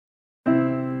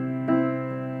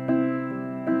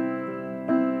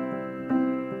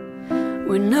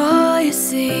when all you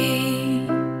see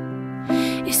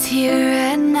is here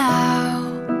and now,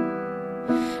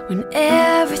 when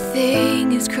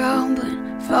everything is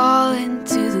crumbling, falling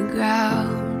to the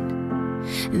ground.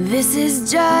 This is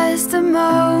just a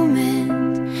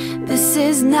moment, this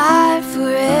is not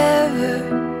forever.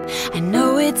 I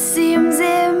know it seems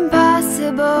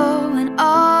impossible when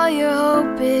all your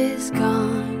hope is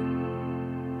gone,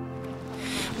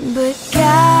 but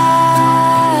God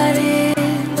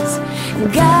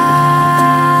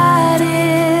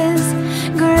is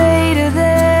greater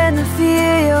than the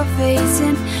fear you're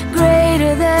facing,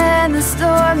 greater than the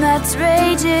storm that's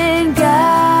raging.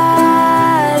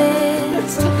 God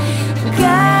is.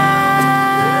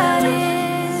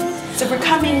 So we're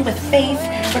coming with faith,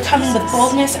 we're coming with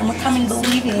boldness, and we're coming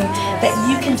believing that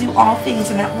you can do all things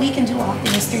and that we can do all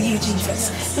things through you,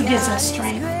 Jesus, who gives us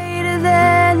strength. Greater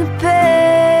than the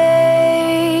pain,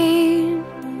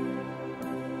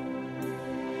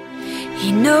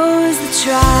 He knows the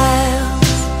trials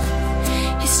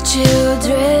His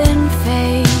children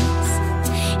face.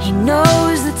 He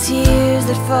knows the tears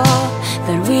that fall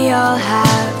that we all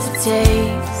have to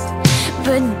taste.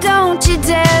 But don't you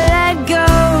dare let go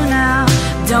now.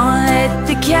 Don't let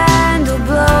the candle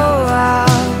blow out.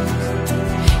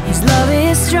 His love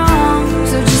is strong,